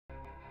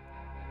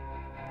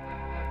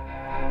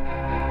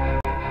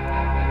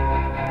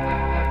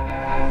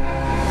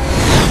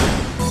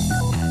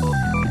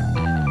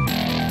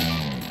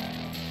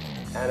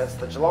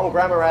Geelong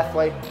Grammar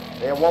athlete.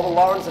 There, Walter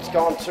Lawrence that's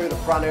gone to the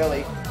front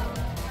early.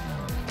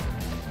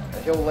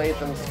 And he'll lead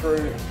them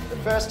through the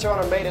first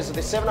 200 metres of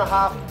the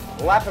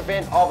 7.5 lap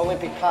event of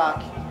Olympic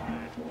Park.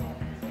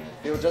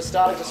 Field just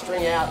starting to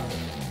string out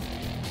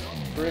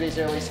through these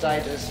early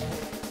stages.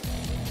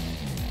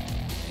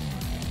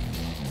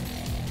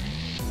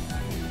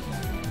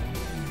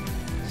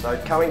 So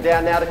coming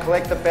down now to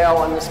collect the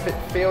bell, and the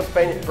field's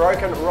been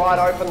broken right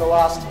open the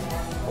last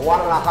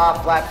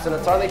 1.5 laps, and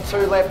it's only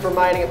 2 left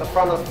remaining at the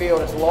front of the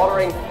field. It's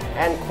Lottering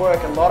and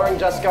Quirk, and Lottering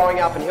just going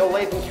up, and he'll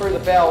lead them through the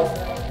bell.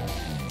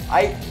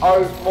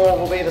 8:04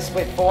 will be the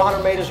split,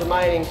 400 metres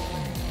remaining.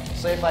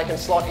 See if they can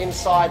slot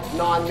inside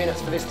 9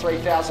 minutes for this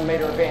 3,000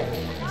 metre event.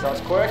 So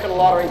it's Quirk and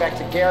Lottering back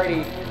to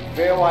Garrity,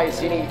 Verway,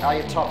 Zinni are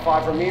your top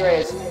 5.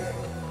 Ramirez,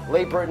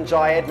 Lee Bruton,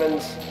 Jai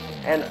Edmonds,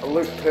 and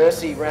Luke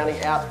Percy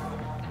rounding out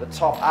the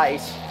top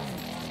 8.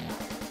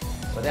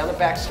 So down the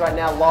back straight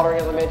now, Lottering,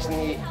 as I mentioned,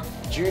 the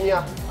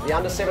junior, the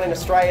under-17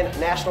 Australian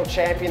national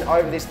champion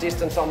over this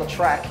distance on the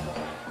track.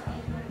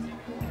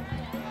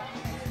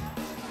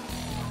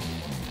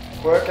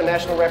 Quirk, a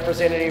national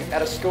representative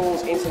at a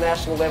school's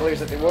international level. He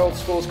was at the World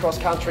Schools Cross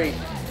Country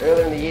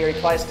earlier in the year. He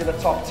placed in the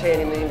top 10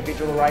 in the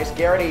individual race.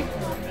 Garrity,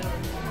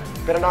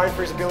 better known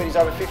for his abilities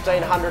over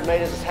 1,500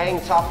 metres, is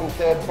hanging tough in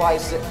 3rd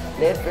place.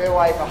 Ned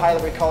Verway for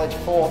Haileybury College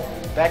 4th.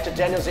 Back to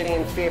Daniel Zinni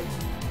in 5th.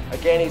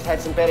 Again, he's had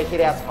some better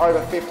hit-outs over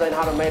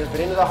 1,500 metres, but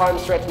into the home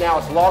stretch now.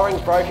 It's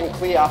Lottering's broken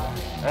clear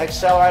and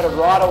accelerated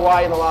right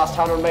away in the last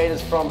 100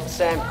 metres from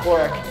Sam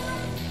Quirk.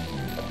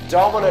 A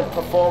dominant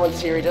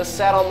performance here. He just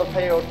sat on the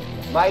field,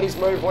 made his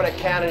move when it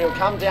counted. He'll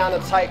come down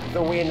to take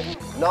the win.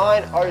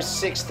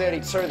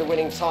 9:06.32 the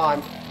winning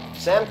time.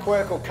 Sam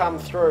Quirk will come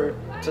through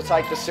to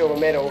take the silver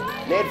medal.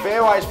 Ned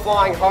Verway's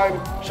flying home.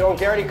 Sean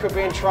Garrity could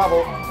be in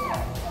trouble.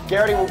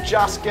 Garrity will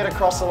just get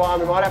across the line.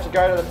 We might have to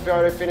go to the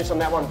photo finish on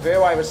that one.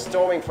 Verway was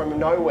storming from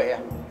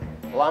nowhere.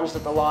 Lunged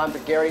at the line,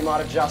 but Garrity might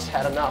have just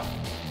had enough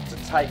to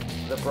take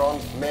the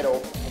bronze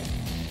medal.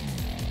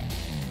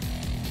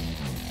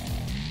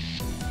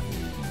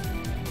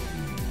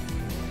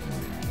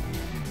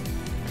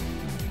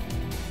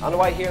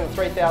 Underway here in the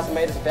 3,000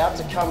 metres, about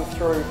to come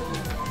through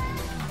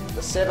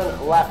the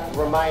 7-lap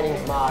remaining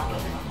mark.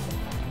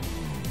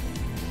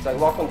 So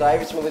Lachlan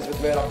Davis from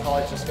Elizabeth Murdoch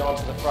College just gone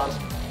to the front.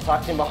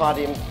 Tucked in behind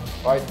him,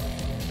 both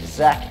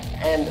Zach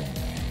and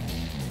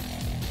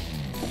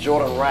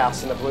Jordan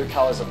Rouse in the blue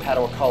colours of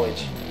Padua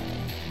College.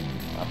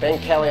 Ben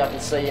Kelly I can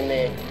see in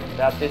there,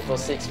 about 5th or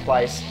 6th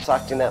place,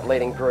 tucked in that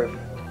leading group.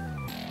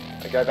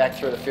 They go back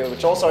through the field,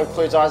 which also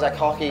includes Isaac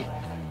Hockey,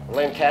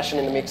 Liam Cashin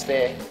in the mix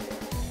there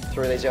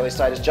through these early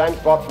stages. James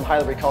Bott from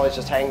Haileybury College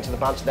just hanging to the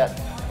bunch of that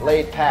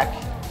lead pack.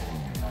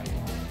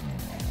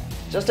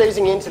 Just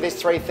easing into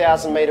this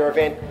 3,000 metre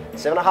event,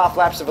 7.5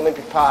 laps of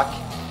Olympic Park,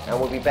 and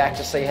we'll be back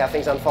to see how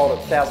things unfold at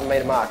the 1,000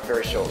 metre mark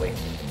very shortly.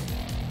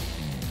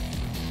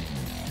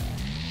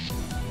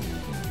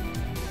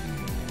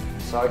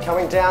 So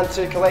coming down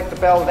to collect the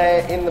bell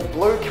there in the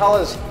blue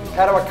colours,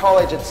 Padua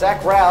College, it's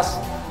Zach Rouse.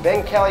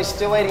 Ben Kelly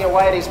still eating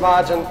away at his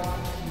margin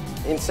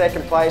in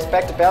 2nd place.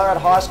 Back to Ballarat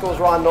High School's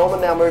Ryan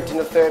Norman, now moved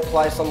into 3rd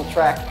place on the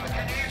track.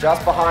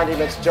 Just behind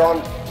him it's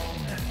John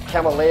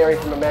Camilleri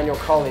from Emmanuel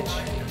College.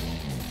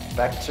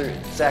 Back to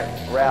Zach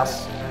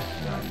Rouse.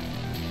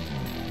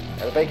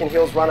 And the Beacon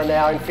Hills runner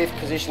now in 5th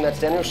position, that's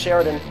Daniel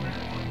Sheridan.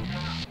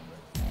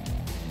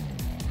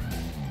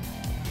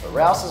 But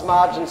Rouse's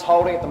margin's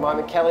holding at the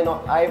moment. Kelly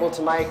not able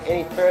to make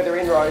any further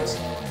inroads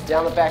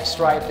down the back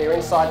straight. They're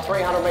inside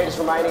 300 metres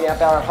remaining. Our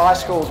Ballarat High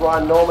School's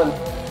Ryan Norman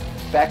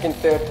back in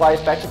 3rd place.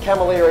 Back to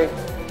Camilleri.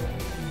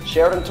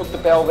 Sheridan took the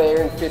bell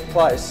there in 5th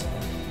place.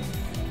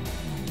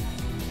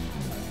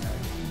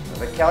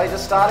 But Kelly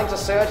just starting to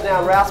surge now,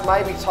 and Rouse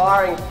may be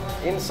tiring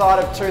inside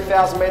of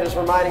 2,000 metres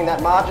remaining.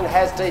 That margin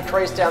has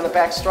decreased down the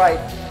back straight.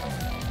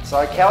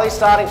 So Kelly's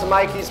starting to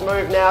make his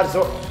move now.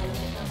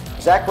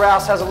 Zach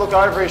Rouse has a look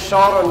over his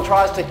shoulder and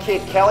tries to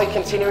kick. Kelly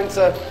continuing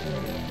to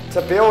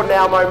build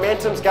now.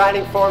 Momentum's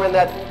gaining for him, and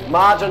that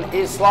margin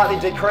is slightly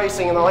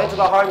decreasing, and they'll enter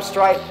the home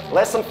straight.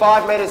 Less than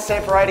 5 metres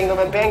separating them,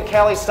 and Ben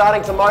Kelly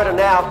starting to motor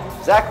now.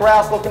 Zach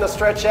Rouse looking to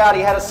stretch out.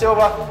 He had a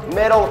silver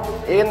medal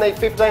in the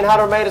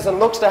 1,500 metres and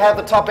looks to have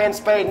the top end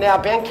speed now.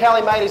 Ben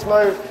Kelly made his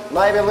move,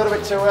 maybe a little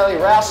bit too early.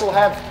 Rouse will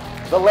have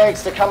the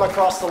legs to come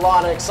across the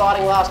line. An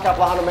exciting last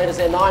couple of 100 metres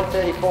there,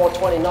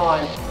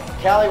 9:34.29.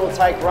 Kelly will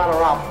take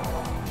runner-up.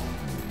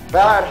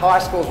 Ballarat High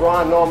School's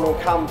Ryan Norman will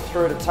come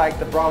through to take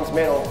the bronze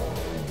medal.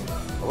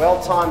 A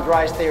well-timed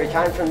race there. He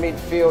came from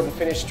midfield and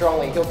finished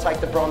strongly. He'll take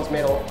the bronze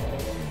medal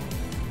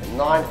at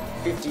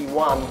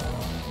 9:51.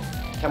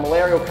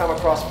 Camilleri will come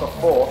across for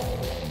 4th.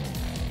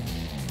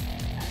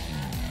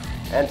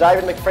 And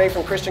David McPhee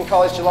from Christian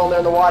College Geelong there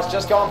in the whites,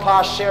 just gone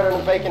past Sheridan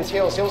and Beacons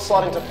Hills. He'll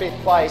slot into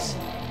 5th place.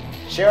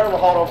 Sheridan will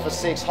hold on for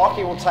 6th.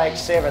 Hockey will take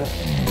 7th.